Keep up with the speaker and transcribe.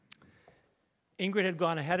Ingrid had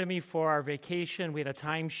gone ahead of me for our vacation. We had a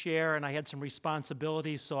timeshare, and I had some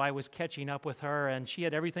responsibilities, so I was catching up with her, and she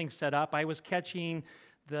had everything set up. I was catching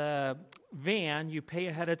the van. You pay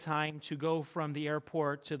ahead of time to go from the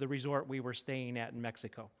airport to the resort we were staying at in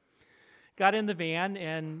Mexico. Got in the van,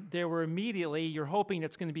 and there were immediately, you're hoping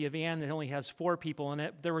it's going to be a van that only has 4 people in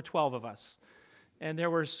it. There were 12 of us, and there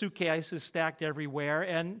were suitcases stacked everywhere,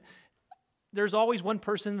 and there's always one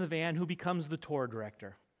person in the van who becomes the tour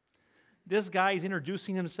director. This guy is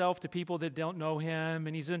introducing himself to people that don't know him,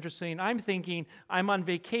 and he's interesting. I'm thinking, I'm on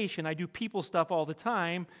vacation. I do people stuff all the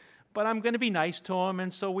time, but I'm going to be nice to him,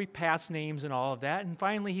 and so we pass names and all of that. And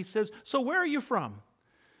finally he says, "So where are you from?"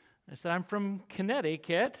 I said, "I'm from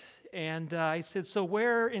Connecticut." And I said, "So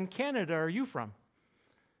where in Canada are you from?"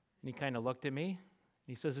 And he kind of looked at me, and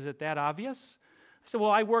he says, "Is it that obvious?" I said,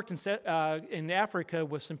 "Well, I worked in Africa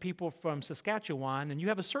with some people from Saskatchewan, and you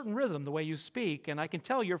have a certain rhythm, the way you speak, and I can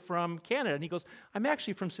tell you're from Canada." And he goes, "I'm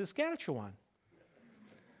actually from Saskatchewan."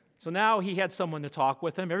 So now he had someone to talk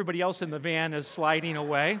with him. Everybody else in the van is sliding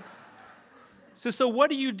away. So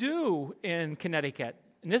what do you do in Connecticut?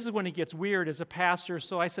 And this is when it gets weird as a pastor.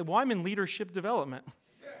 So I said, "Well, I'm in leadership development."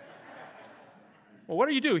 "Well, what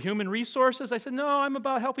do you do? Human resources?" I said, "No, I'm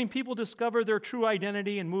about helping people discover their true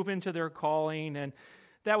identity and move into their calling." And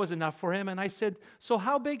that was enough for him. And I said, "So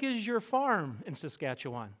how big is your farm in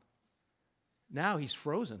Saskatchewan?" Now he's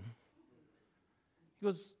frozen. He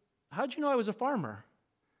goes, "How'd you know I was a farmer?"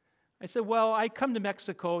 I said, "Well, I come to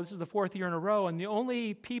Mexico. This is the 4th year in a row, and the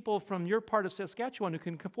only people from your part of Saskatchewan who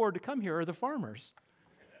can afford to come here are the farmers.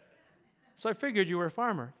 So I figured you were a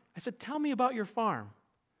farmer." I said, "Tell me about your farm.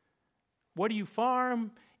 What do you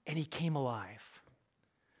farm?" And he came alive.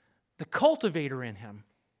 The cultivator in him.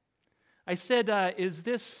 I said, "Is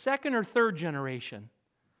this 2nd or 3rd generation?"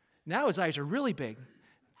 Now his eyes are really big.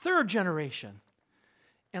 3rd generation.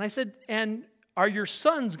 And I said, "And are your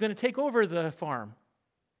sons going to take over the farm?"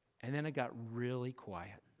 And then it got really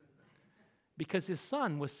quiet because his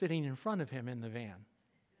son was sitting in front of him in the van.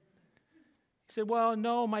 He said, "Well,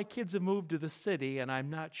 no, my kids have moved to the city, and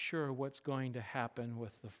I'm not sure what's going to happen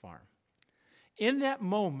with the farm." In that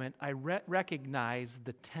moment, I recognized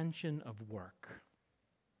the tension of work.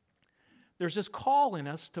 There's this call in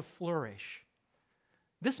us to flourish.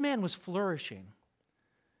 This man was flourishing.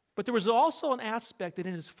 But there was also an aspect that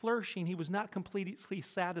in his flourishing, he was not completely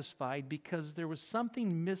satisfied because there was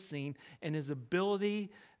something missing in his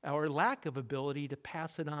ability or lack of ability to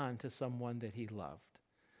pass it on to someone that he loved.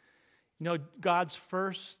 You know, God's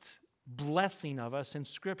first blessing of us in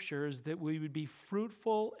Scripture is that we would be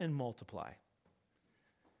fruitful and multiply.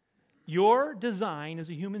 Your design as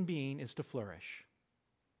a human being is to flourish.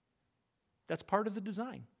 That's part of the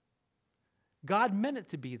design. God meant it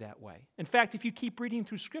to be that way. In fact, if you keep reading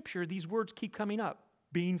through Scripture, these words keep coming up.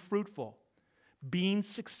 Being fruitful, being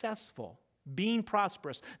successful, being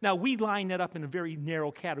prosperous. Now, we line that up in a very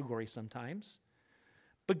narrow category sometimes,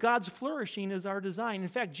 but God's flourishing is our design. In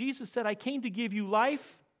fact, Jesus said, "I came to give you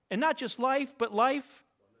life, and not just life, but life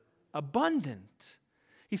abundant."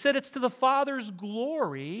 He said, "It's to the Father's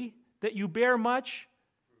glory that you bear much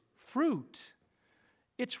fruit."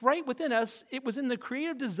 It's right within us. It was in the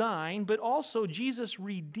creative design, but also Jesus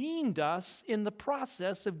redeemed us in the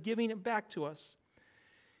process of giving it back to us.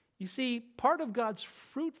 You see, part of God's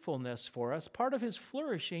fruitfulness for us, part of His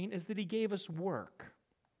flourishing, is that He gave us work.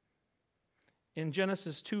 In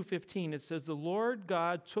Genesis 2:15, it says, "The Lord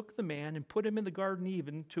God took the man and put him in the Garden of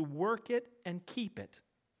Eden to work it and keep it."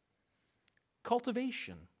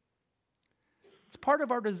 Cultivation. It's part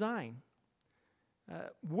of our design.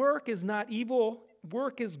 Work is not evil.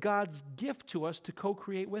 Work is God's gift to us to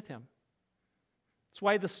co-create with Him. That's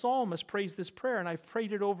why the psalmist prays this prayer, and I've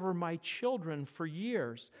prayed it over my children for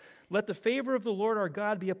years. "Let the favor of the Lord our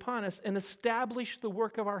God be upon us, and establish the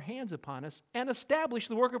work of our hands upon us, and establish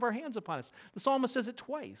the work of our hands upon us." The psalmist says it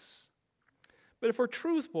twice. But if we're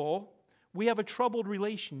truthful, we have a troubled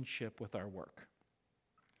relationship with our work.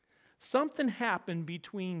 Something happened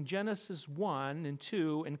between Genesis 1 and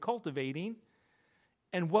 2 in cultivating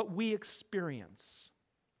and what we experience.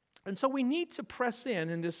 And so we need to press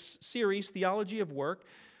in this series, Theology of Work.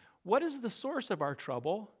 What is the source of our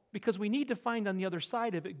trouble? Because we need to find on the other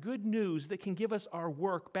side of it good news that can give us our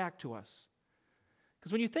work back to us.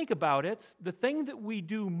 Because when you think about it, the thing that we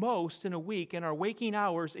do most in a week in our waking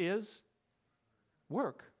hours is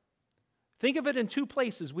work. Think of it in 2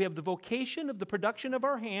 places. We have the vocation of the production of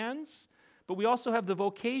our hands, but we also have the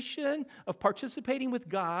vocation of participating with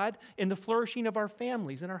God in the flourishing of our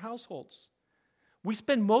families and our households. We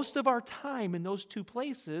spend most of our time in those 2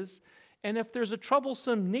 places, and if there's a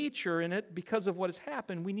troublesome nature in it because of what has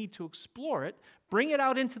happened, we need to explore it, bring it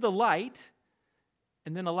out into the light,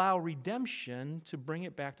 and then allow redemption to bring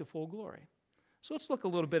it back to full glory. So let's look a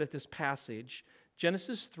little bit at this passage.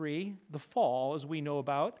 Genesis 3, the fall, as we know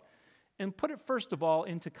about, and put it first of all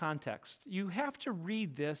into context. You have to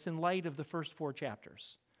read this in light of the first 4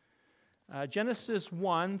 chapters. Genesis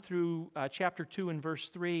 1 through chapter 2 and verse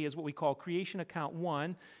 3 is what we call creation account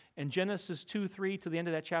 1, and Genesis 2:3 to the end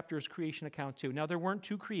of that chapter is creation account 2. Now, there weren't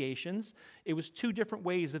 2 creations. It was 2 different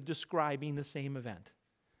ways of describing the same event.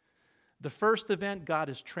 The first event, God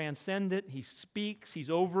is transcendent. He speaks.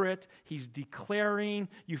 He's over it. He's declaring.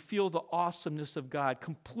 You feel the awesomeness of God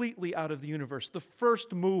completely out of the universe. The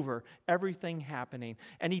first mover, everything happening.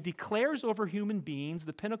 And he declares over human beings,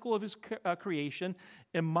 the pinnacle of his creation,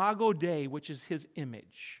 Imago Dei, which is his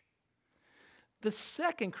image. The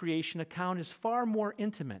second creation account is far more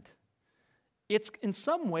intimate. It's in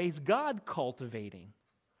some ways God cultivating.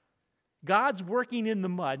 God's working in the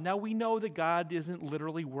mud. Now, we know that God isn't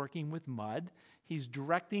literally working with mud. He's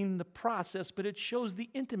directing the process, but it shows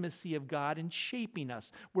the intimacy of God in shaping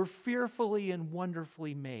us. We're fearfully and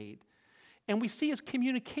wonderfully made. And we see his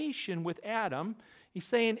communication with Adam. He's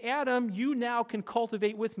saying, Adam, you now can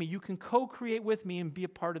cultivate with me. You can co-create with me and be a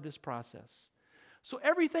part of this process. So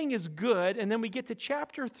everything is good, and then we get to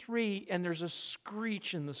chapter 3, and there's a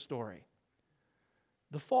screech in the story.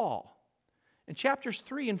 The fall. And chapters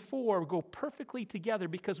 3 and 4 go perfectly together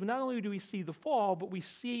because not only do we see the fall, but we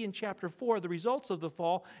see in chapter 4 the results of the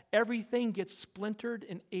fall. Everything gets splintered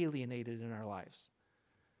and alienated in our lives.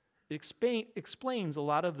 It explains a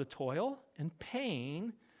lot of the toil and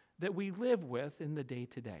pain that we live with in the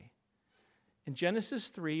day-to-day. And Genesis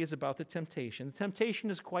 3 is about the temptation. The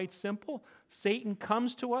temptation is quite simple. Satan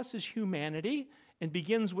comes to us as humanity and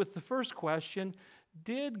begins with the first question,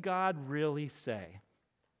 did God really say?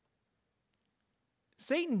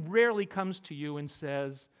 Satan rarely comes to you and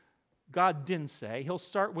says, God didn't say. He'll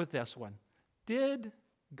start with this one. Did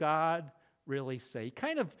God really say?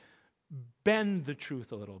 Kind of bend the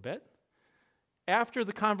truth a little bit. After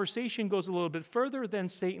the conversation goes a little bit further, then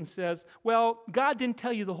Satan says, well, God didn't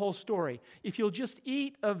tell you the whole story. If you'll just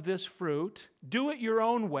eat of this fruit, do it your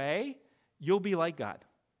own way, you'll be like God.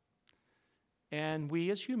 And we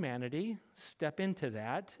as humanity step into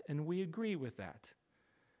that, and we agree with that.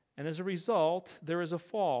 And as a result, there is a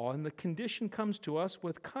fall, and the condition comes to us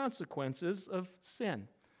with consequences of sin.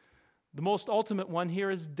 The most ultimate one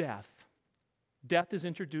here is death. Death is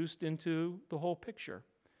introduced into the whole picture.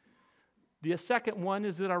 The second one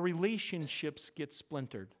is that our relationships get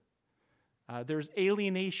splintered. There's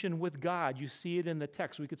alienation with God. You see it in the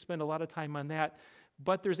text. We could spend a lot of time on that.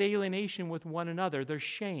 But there's alienation with one another. There's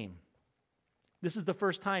shame. This is the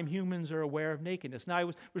first time humans are aware of nakedness. Now, I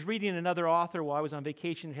was reading another author while I was on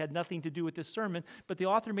vacation. It had nothing to do with this sermon, but the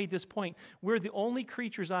author made this point. We're the only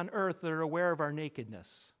creatures on earth that are aware of our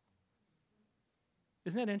nakedness.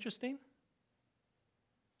 Isn't that interesting?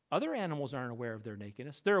 Other animals aren't aware of their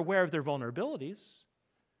nakedness. They're aware of their vulnerabilities,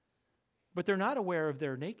 but they're not aware of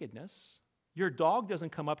their nakedness. Your dog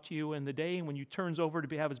doesn't come up to you in the day when you turns over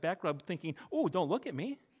to have his back rubbed thinking, oh, don't look at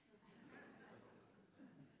me.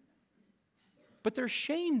 But there's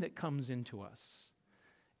shame that comes into us.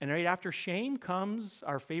 And right after shame comes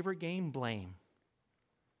our favorite game, blame.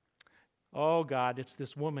 Oh, God, it's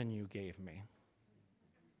this woman you gave me.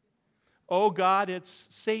 Oh, God, it's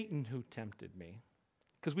Satan who tempted me.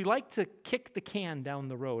 Because we like to kick the can down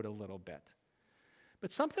the road a little bit.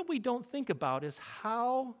 But something we don't think about is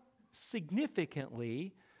how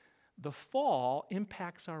significantly the fall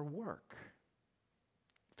impacts our work.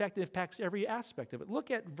 In fact, it impacts every aspect of it. Look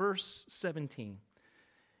at verse 17.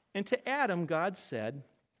 And to Adam, God said,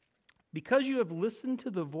 because you have listened to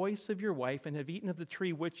the voice of your wife and have eaten of the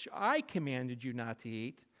tree which I commanded you not to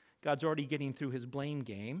eat, God's already getting through his blame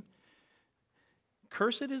game.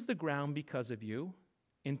 Cursed is the ground because of you.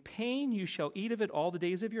 In pain you shall eat of it all the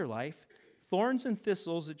days of your life. Thorns and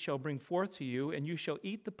thistles it shall bring forth to you, and you shall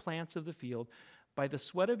eat the plants of the field. By the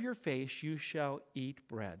sweat of your face you shall eat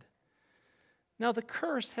bread. Now, the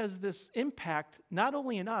curse has this impact not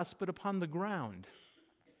only in us, but upon the ground.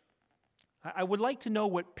 I would like to know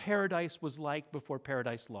what paradise was like before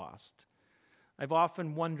Paradise Lost. I've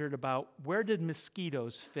often wondered about where did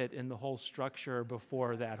mosquitoes fit in the whole structure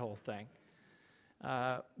before that whole thing?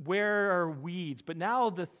 Where are weeds? But now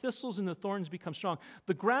the thistles and the thorns become strong.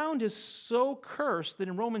 The ground is so cursed that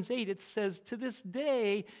in Romans 8 it says, to this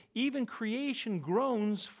day, even creation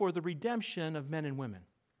groans for the redemption of men and women.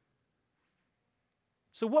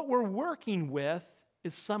 So what we're working with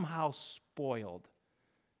is somehow spoiled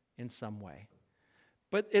in some way.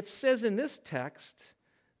 But it says in this text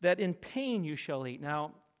that in pain you shall eat.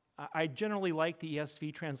 Now, I generally like the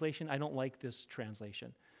ESV translation. I don't like this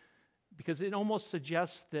translation. because it almost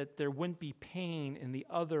suggests that there wouldn't be pain in the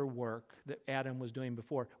other work that Adam was doing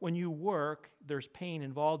before. When you work, there's pain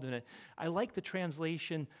involved in it. I like the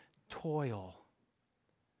translation, toil.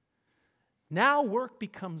 Now work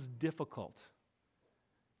becomes difficult.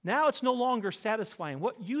 Now it's no longer satisfying.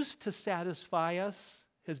 What used to satisfy us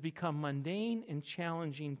has become mundane and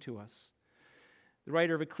challenging to us. The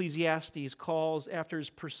writer of Ecclesiastes calls, after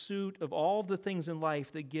his pursuit of all the things in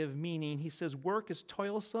life that give meaning, he says work is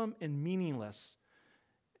toilsome and meaningless.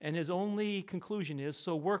 And his only conclusion is,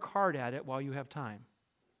 so work hard at it while you have time.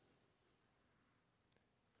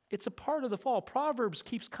 It's a part of the fall. Proverbs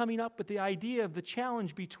keeps coming up with the idea of the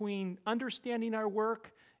challenge between understanding our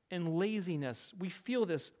work and laziness. We feel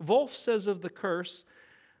this. Wolf says of the curse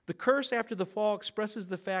after the fall expresses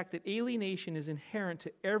the fact that alienation is inherent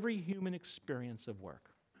to every human experience of work.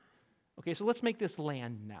 Okay, so let's make this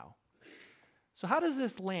land now. So how does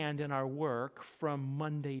this land in our work from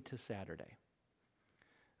Monday to Saturday?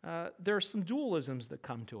 There are some dualisms that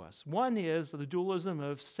come to us. One is the dualism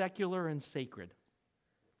of secular and sacred.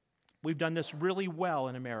 We've done this really well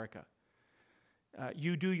in America.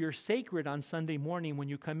 You do your sacred on Sunday morning when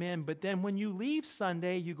you come in, but then when you leave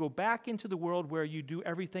Sunday, you go back into the world where you do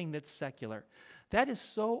everything that's secular. That is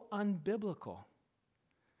so unbiblical.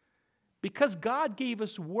 Because God gave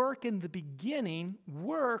us work in the beginning,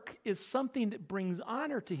 work is something that brings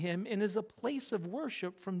honor to Him and is a place of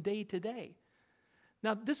worship from day to day.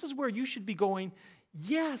 Now, this is where you should be going,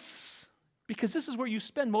 yes, because this is where you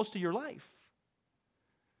spend most of your life.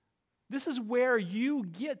 This is where you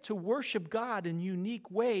get to worship God in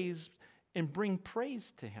unique ways and bring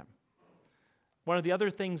praise to Him. One of the other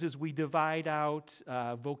things is we divide out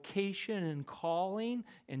vocation and calling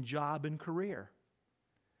and job and career.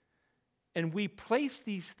 And we place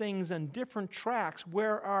these things on different tracks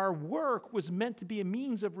where our work was meant to be a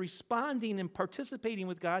means of responding and participating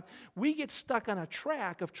with God. We get stuck on a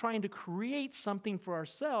track of trying to create something for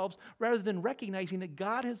ourselves rather than recognizing that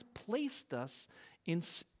God has placed us in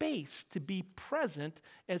space to be present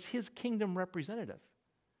as His kingdom representative.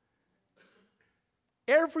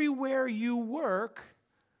 Everywhere you work,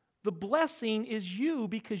 the blessing is you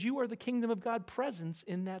because you are the kingdom of God presence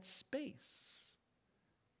in that space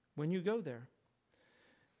when you go there.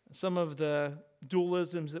 Some of the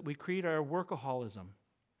dualisms that we create are workaholism.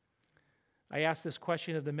 I asked this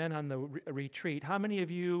question of the men on the retreat. How many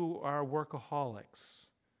of you are workaholics?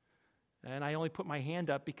 And I only put my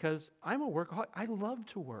hand up because I'm a workaholic. I love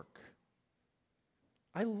to work.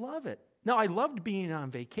 I love it. Now, I loved being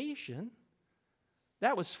on vacation.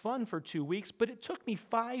 That was fun for 2 weeks, but it took me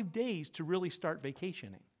 5 days to really start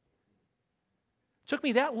vacationing. It took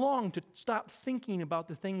me that long to stop thinking about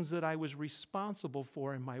the things that I was responsible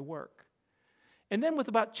for in my work. And then with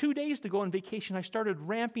about 2 days to go on vacation, I started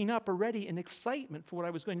ramping up already in excitement for what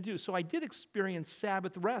I was going to do. So I did experience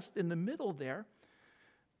Sabbath rest in the middle there.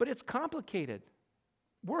 But it's complicated.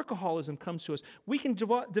 Workaholism comes to us. We can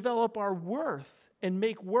develop our worth and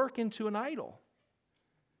make work into an idol.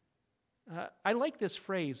 I like this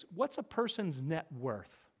phrase, what's a person's net worth?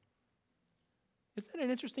 Isn't that an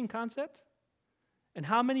interesting concept? And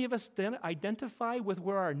how many of us identify with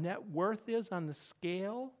where our net worth is on the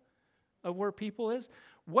scale of where people is?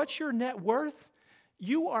 What's your net worth?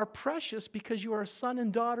 You are precious because you are a son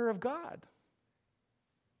and daughter of God.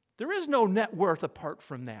 There is no net worth apart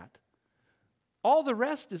from that. All the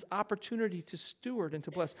rest is opportunity to steward and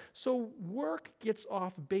to bless. So work gets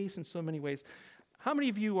off base in so many ways. How many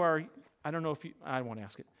of you are, I won't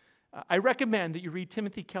ask it. I recommend that you read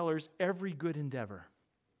Timothy Keller's Every Good Endeavor.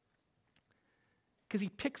 Because he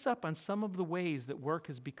picks up on some of the ways that work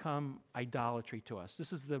has become idolatry to us.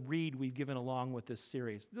 This is the read we've given along with this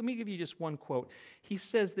series. Let me give you just one quote. He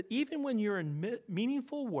says that even when you're in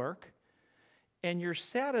meaningful work, and you're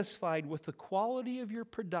satisfied with the quality of your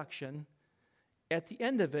production, at the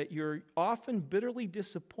end of it, you're often bitterly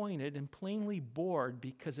disappointed and plainly bored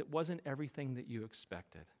because it wasn't everything that you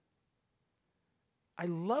expected. I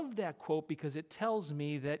love that quote because it tells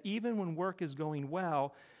me that even when work is going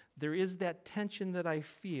well, there is that tension that I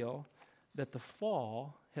feel that the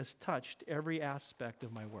fall has touched every aspect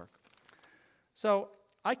of my work. So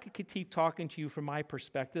I could keep talking to you from my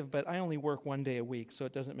perspective, but I only work 1 day a week, so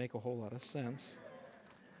it doesn't make a whole lot of sense.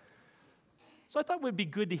 So I thought it would be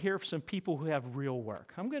good to hear from some people who have real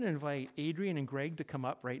work. I'm going to invite Adrian and Greg to come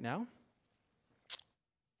up right now.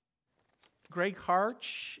 Greg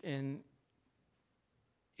Harch and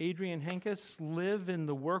Adrian Henkes live in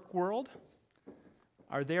the work world,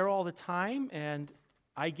 are there all the time, and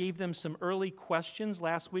I gave them some early questions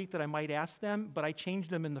last week that I might ask them, but I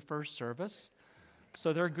changed them in the first service.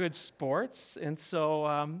 So they're good sports. And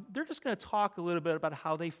so they're just going to talk a little bit about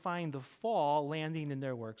how they find the fall landing in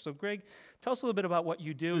their work. So Greg, tell us a little bit about what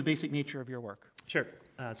you do, the basic nature of your work. Sure.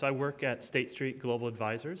 So I work at State Street Global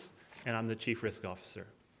Advisors, and I'm the Chief Risk Officer.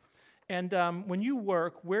 And when you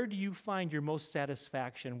work, where do you find your most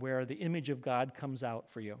satisfaction, where the image of God comes out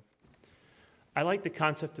for you? I like the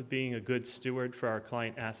concept of being a good steward for our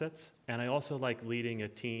client assets, and I also like leading a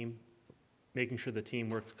team, making sure the team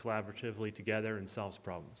works collaboratively together and solves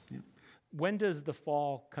problems. Yeah. When does the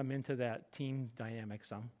fall come into that team dynamic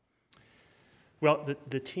some? Well,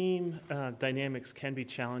 the team dynamics can be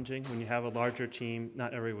challenging when you have a larger team.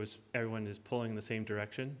 Not everyone is pulling in the same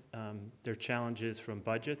direction. There are challenges from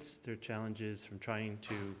budgets. There are challenges from trying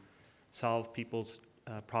to solve people's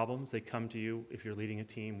problems. They come to you if you're leading a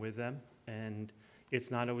team with them, and it's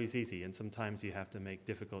not always easy, and sometimes you have to make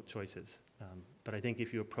difficult choices. But I think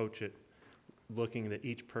if you approach it looking that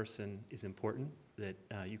each person is important, that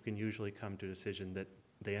you can usually come to a decision that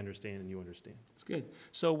they understand and you understand. That's good.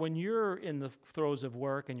 So when you're in the throes of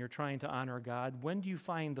work and you're trying to honor God, when do you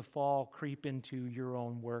find the fall creep into your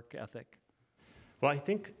own work ethic? Well, I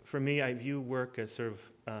think for me, I view work as sort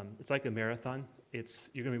of, it's like a marathon. You're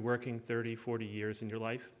going to be working 30, 40 years in your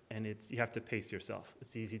life, and you have to pace yourself.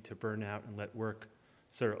 It's easy to burn out and let work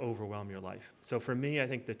sort of overwhelm your life. So for me, I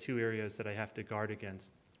think the two areas that I have to guard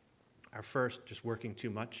against are first, just working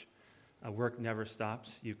too much. Work never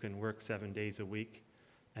stops. You can work 7 days a week.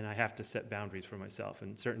 And I have to set boundaries for myself.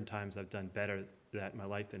 And certain times I've done better that in my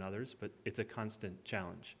life than others, but it's a constant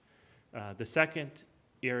challenge. The second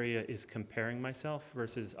area is comparing myself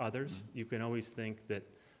versus others. Mm-hmm. You can always think that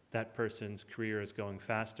that person's career is going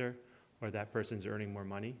faster or that person's earning more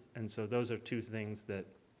money. And so those are two things that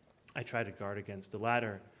I try to guard against. The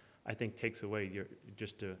latter, I think, takes away you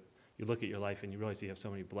look at your life and you realize you have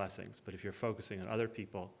so many blessings. But if you're focusing on other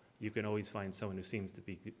people, you can always find someone who seems to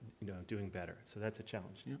be, doing better. So that's a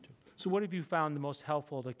challenge. Yeah. So what have you found the most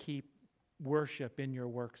helpful to keep worship in your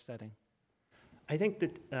work setting? I think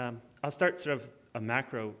that I'll start sort of a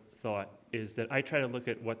macro thought is that I try to look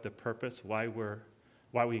at what the purpose, why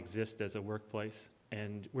we exist as a workplace,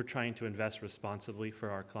 and we're trying to invest responsibly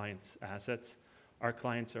for our clients' assets. Our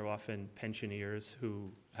clients are often pensioners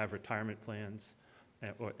who have retirement plans,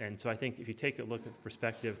 and so I think if you take a look at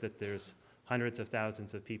perspective that there's hundreds of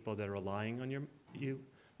thousands of people that are relying on you,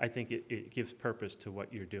 I think it gives purpose to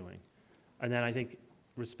what you're doing. And then I think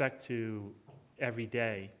respect to every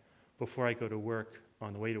day, before I go to work,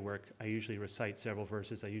 on the way to work, I usually recite several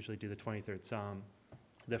verses. I usually do the 23rd Psalm,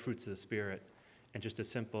 the fruits of the Spirit, and just a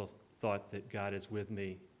simple thought that God is with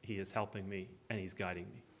me, He is helping me, and He's guiding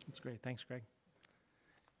me. That's great. Thanks, Greg.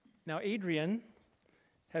 Now, Adrienne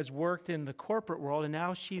has worked in the corporate world, and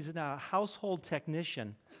now she's a household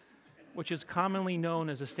technician, which is commonly known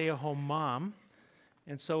as a stay-at-home mom.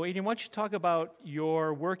 And so, Adrienne, why don't you talk about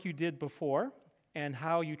your work you did before and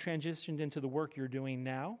how you transitioned into the work you're doing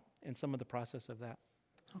now and some of the process of that.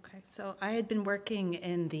 Okay, so I had been working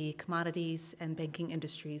in the commodities and banking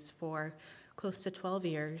industries for close to 12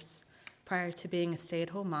 years prior to being a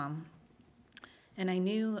stay-at-home mom. And I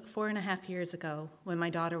knew 4.5 years ago when my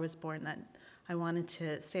daughter was born that I wanted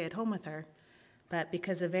to stay at home with her. But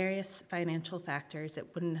because of various financial factors,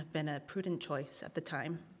 it wouldn't have been a prudent choice at the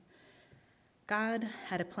time. God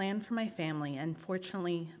had a plan for my family, and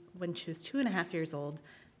fortunately, when she was 2.5 years old,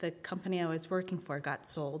 the company I was working for got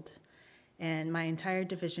sold, and my entire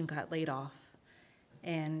division got laid off.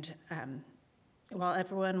 And while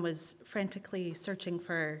everyone was frantically searching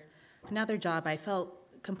for another job, I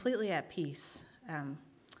felt completely at peace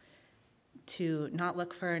to not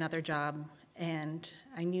look for another job, and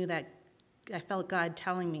I felt God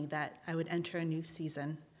telling me that I would enter a new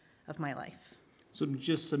season of my life. So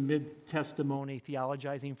just some mid-testimony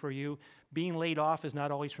theologizing for you. Being laid off is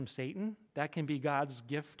not always from Satan. That can be God's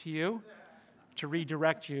gift to you to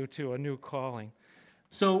redirect you to a new calling.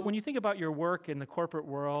 So when you think about your work in the corporate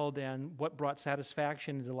world and what brought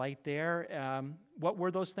satisfaction and delight there, what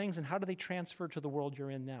were those things and how do they transfer to the world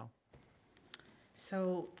you're in now?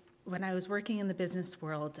 So when I was working in the business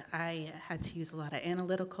world, I had to use a lot of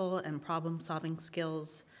analytical and problem-solving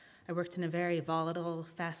skills. I worked in a very volatile,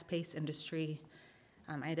 fast-paced industry.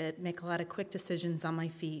 I had to make a lot of quick decisions on my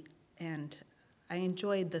feet, and I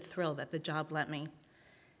enjoyed the thrill that the job lent me.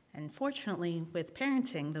 And fortunately, with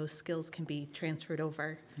parenting, those skills can be transferred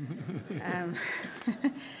over.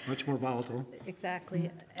 Much more volatile.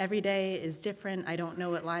 Exactly. Every day is different. I don't know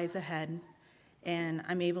what lies ahead. And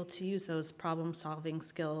I'm able to use those problem-solving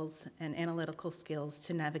skills and analytical skills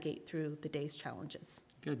to navigate through the day's challenges.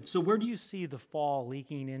 Good. So where do you see the fall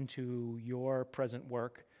leaking into your present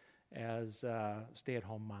work as a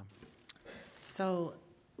stay-at-home mom? So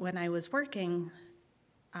when I was working,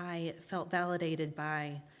 I felt validated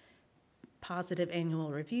by positive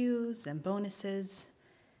annual reviews and bonuses.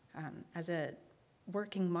 As a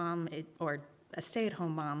working mom or a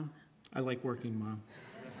stay-at-home mom, I like working mom.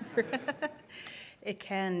 it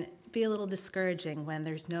can be a little discouraging when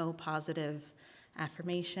there's no positive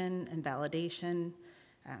affirmation and validation.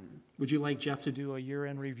 Would you like Jeff to do a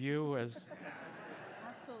year-end review as?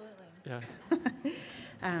 Absolutely. Yeah.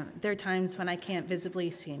 There are times when I can't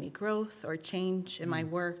visibly see any growth or change in my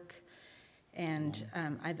work, and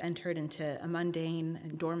I've entered into a mundane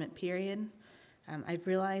and dormant period. I've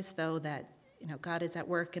realized, though, that God is at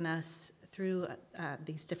work in us through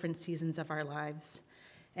these different seasons of our lives,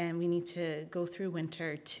 and we need to go through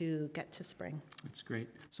winter to get to spring. That's great.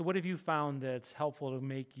 So what have you found that's helpful to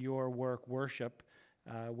make your work worship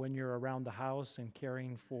when you're around the house and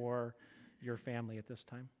caring for your family at this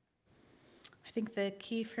time? I think the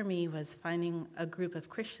key for me was finding a group of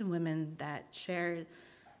Christian women that share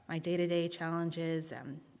my day-to-day challenges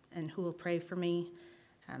and who will pray for me.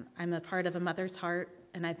 I'm a part of a Mother's Heart,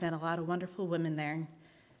 and I've met a lot of wonderful women there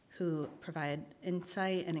who provide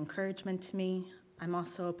insight and encouragement to me. I'm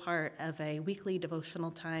also a part of a weekly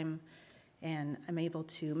devotional time, and I'm able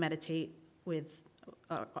to meditate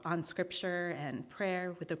on Scripture and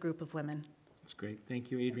prayer with a group of women. That's great.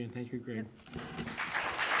 Thank you, Adrian. Thank you, Greg. Yep.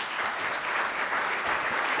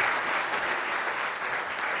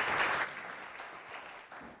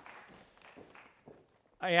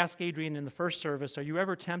 I asked Adrian in the first service, are you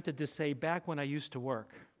ever tempted to say, back when I used to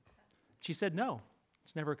work? She said, no,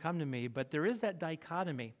 it's never come to me. But there is that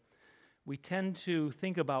dichotomy. We tend to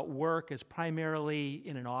think about work as primarily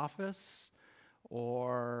in an office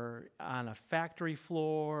or on a factory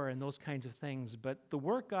floor and those kinds of things. But the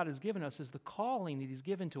work God has given us is the calling that He's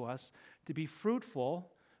given to us to be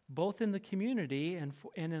fruitful, both in the community and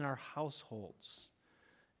in our households.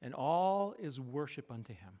 And all is worship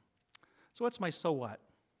unto Him. So what's my so what?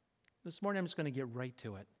 This morning I'm just going to get right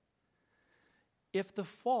to it. If the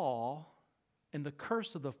fall and the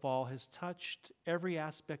curse of the fall has touched every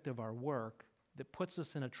aspect of our work that puts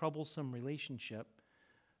us in a troublesome relationship,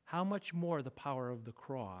 how much more the power of the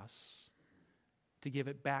cross to give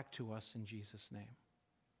it back to us in Jesus' name?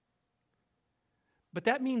 But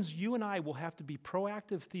that means you and I will have to be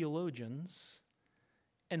proactive theologians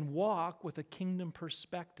and walk with a kingdom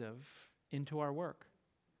perspective into our work.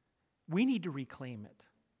 We need to reclaim it.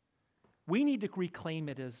 We need to reclaim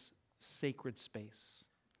it as sacred space.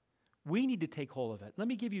 We need to take hold of it. Let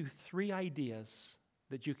me give you 3 ideas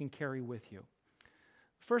that you can carry with you.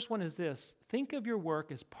 First one is this: think of your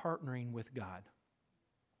work as partnering with God.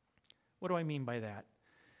 What do I mean by that?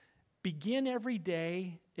 Begin every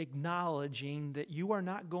day acknowledging that you are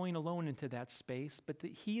not going alone into that space, but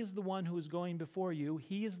that He is the one who is going before you.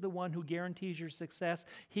 He is the one who guarantees your success.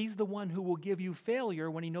 He's the one who will give you failure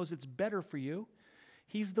when He knows it's better for you.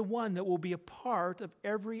 He's the one that will be a part of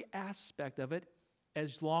every aspect of it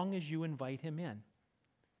as long as you invite Him in.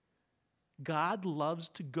 God loves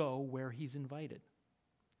to go where He's invited.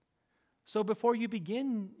 So before you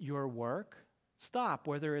begin your work, stop,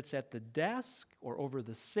 whether it's at the desk or over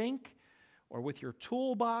the sink or with your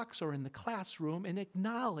toolbox or in the classroom, and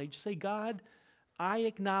acknowledge, say, God, I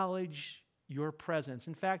acknowledge your presence.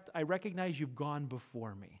 In fact, I recognize you've gone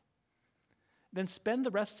before me. Then spend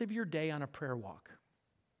the rest of your day on a prayer walk.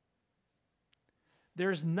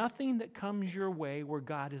 There's nothing that comes your way where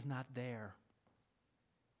God is not there.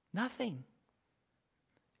 Nothing.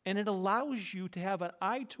 And it allows you to have an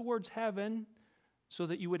eye towards heaven so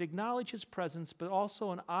that you would acknowledge His presence, but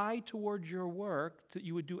also an eye towards your work that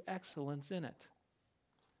you would do excellence in it.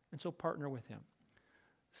 And so partner with Him.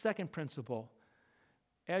 Second principle,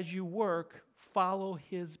 as you work, follow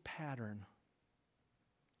His pattern.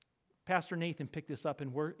 Pastor Nathan picked this up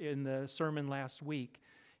in the sermon last week.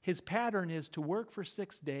 His pattern is to work for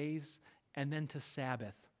 6 days and then to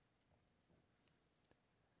Sabbath.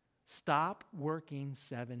 Stop working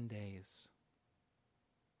 7 days.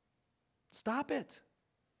 Stop it.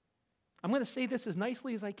 I'm going to say this as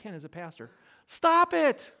nicely as I can as a pastor. Stop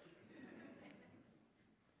it.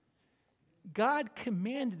 God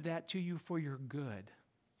commanded that to you for your good.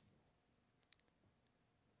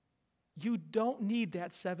 You don't need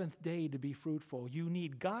that 7th day to be fruitful. You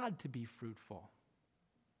need God to be fruitful.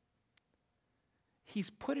 He's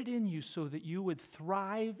put it in you so that you would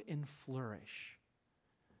thrive and flourish.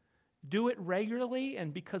 Do it regularly,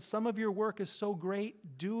 and because some of your work is so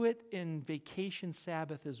great, do it in vacation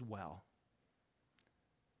Sabbath as well.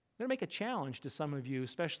 I'm going to make a challenge to some of you,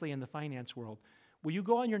 especially in the finance world. Will you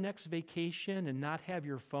go on your next vacation and not have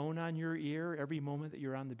your phone on your ear every moment that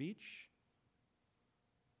you're on the beach?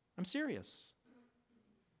 I'm serious.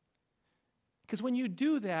 Because when you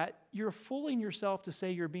do that, you're fooling yourself to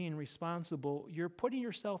say you're being responsible. You're putting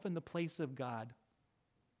yourself in the place of God.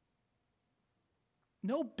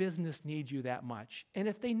 No business needs you that much. And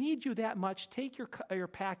if they need you that much, take your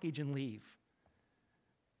package and leave.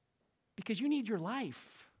 Because you need your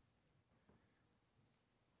life.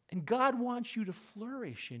 And God wants you to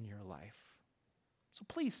flourish in your life. So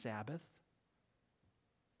please, Sabbath.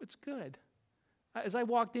 It's good. As I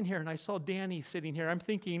walked in here and I saw Danny sitting here, I'm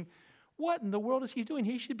thinking, what in the world is he doing?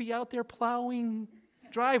 He should be out there plowing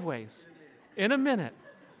driveways in a minute.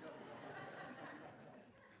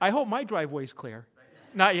 I hope my driveway's clear.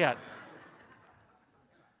 Not yet.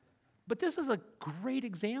 But this is a great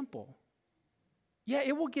example. Yeah,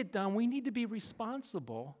 it will get done. We need to be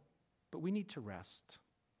responsible, but we need to rest.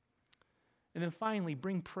 And then finally,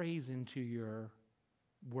 bring praise into your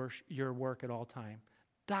work at all time.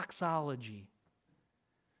 Doxology.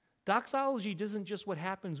 Doxology isn't just what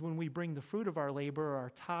happens when we bring the fruit of our labor,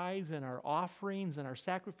 our tithes and our offerings and our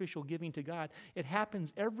sacrificial giving to God. It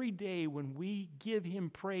happens every day when we give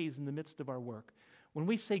Him praise in the midst of our work. When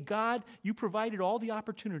we say, God, you provided all the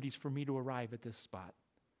opportunities for me to arrive at this spot.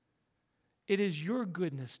 It is your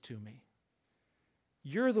goodness to me.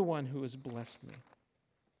 You're the one who has blessed me.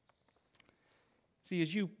 See,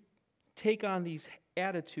 as you take on these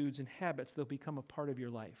attitudes and habits, they'll become a part of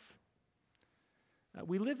your life.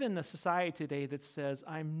 We live in a society today that says,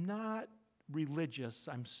 I'm not religious,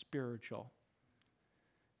 I'm spiritual.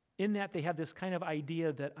 In that they have this kind of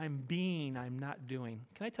idea that I'm being, I'm not doing.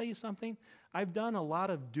 Can I tell you something? I've done a lot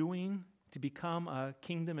of doing to become a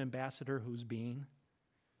kingdom ambassador who's being.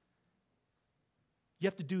 You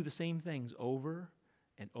have to do the same things over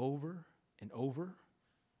and over and over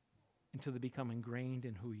until they become ingrained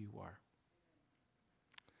in who you are.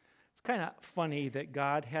 It's kind of funny that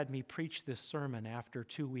God had me preach this sermon after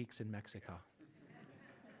 2 weeks in Mexico.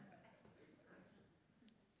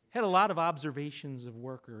 Had a lot of observations of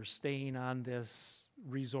workers staying on this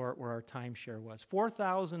resort where our timeshare was.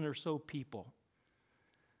 4,000 or so people.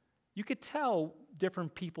 You could tell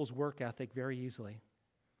different people's work ethic very easily.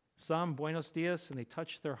 Some, buenos dias, and they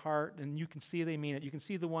touch their heart, and you can see they mean it. You can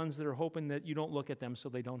see the ones that are hoping that you don't look at them so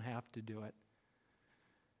they don't have to do it.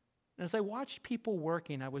 And as I watched people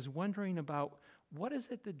working, I was wondering about what is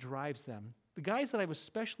it that drives them. The guys that I was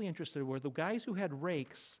especially interested in were the guys who had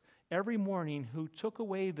rakes every morning who took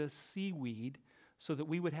away the seaweed so that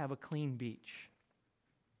we would have a clean beach.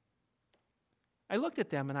 I looked at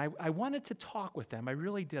them and I wanted to talk with them. I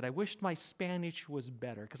really did. I wished my Spanish was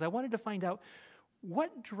better because I wanted to find out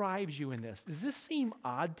what drives you in this. Does this seem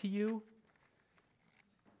odd to you?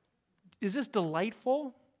 Is this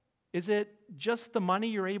delightful? Is it just the money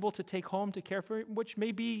you're able to take home to care for it, which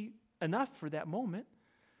may be enough for that moment?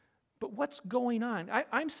 But what's going on?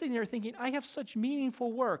 I'm sitting there thinking, I have such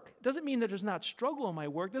meaningful work. Doesn't mean that there's not struggle in my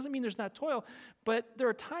work. Doesn't mean there's not toil. But there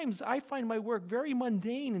are times I find my work very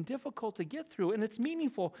mundane and difficult to get through, and it's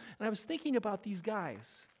meaningful. And I was thinking about these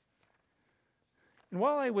guys. And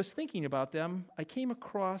while I was thinking about them, I came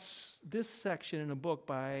across this section in a book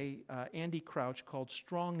by Andy Crouch called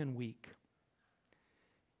Strong and Weak.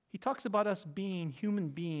 He talks about us being human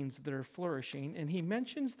beings that are flourishing, and he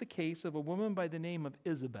mentions the case of a woman by the name of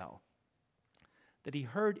Isabel that he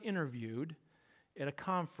heard interviewed at a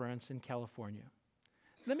conference in California.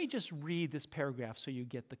 Let me just read this paragraph so you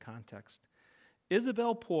get the context.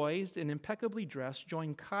 Isabel, poised and impeccably dressed,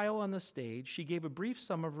 joined Kyle on the stage. She gave a brief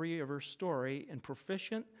summary of her story in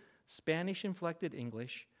proficient Spanish-inflected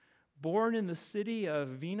English. Born in the city of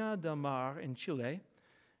Viña del Mar in Chile,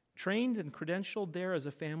 trained and credentialed there as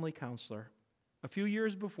a family counselor. A few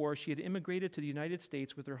years before, she had immigrated to the United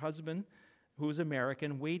States with her husband, who was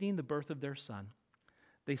American, waiting the birth of their son.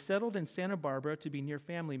 They settled in Santa Barbara to be near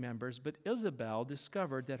family members, but Isabel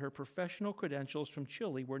discovered that her professional credentials from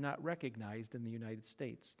Chile were not recognized in the United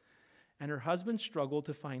States, and her husband struggled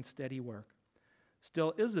to find steady work.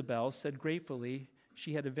 Still, Isabel said gratefully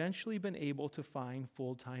she had eventually been able to find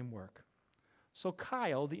full-time work. So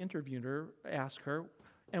Kyle, the interviewer, asked her,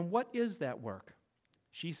 "And what is that work?"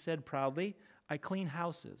 She said proudly, "I clean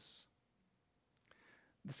houses."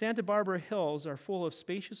 The Santa Barbara Hills are full of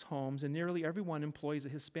spacious homes, and nearly everyone employs a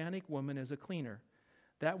Hispanic woman as a cleaner.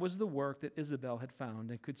 That was the work that Isabel had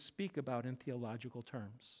found and could speak about in theological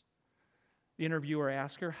terms. The interviewer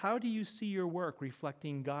asked her, "How do you see your work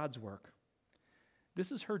reflecting God's work?"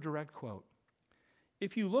 This is her direct quote.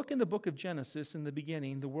 "If you look in the book of Genesis, in the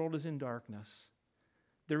beginning, the world is in darkness.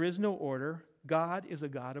 There is no order. God is a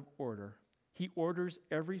God of order. He orders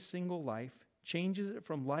every single life, changes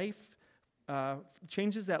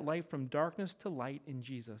that life from darkness to light in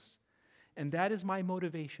Jesus. And that is my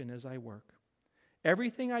motivation as I work.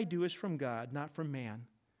 Everything I do is from God, not from man.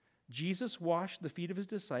 Jesus washed the feet of his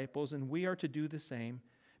disciples, and we are to do the same.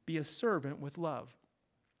 Be a servant with love.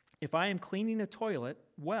 If I am cleaning a toilet,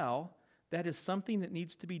 well, that is something that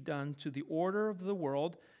needs to be done to the order of the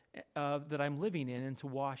world that I'm living in and to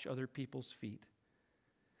wash other people's feet.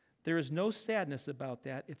 There is no sadness about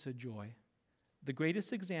that. It's a joy. The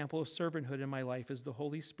greatest example of servanthood in my life is the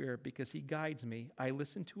Holy Spirit because he guides me. I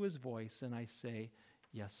listen to his voice and I say,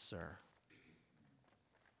 yes, sir.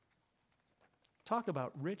 Talk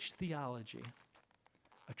about rich theology.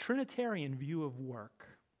 A Trinitarian view of work.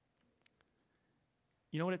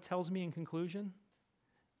 You know what it tells me in conclusion?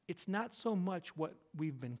 It's not so much what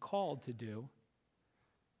we've been called to do.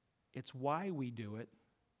 It's why we do it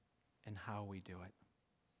and how we do it.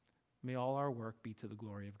 May all our work be to the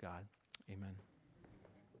glory of God. Amen.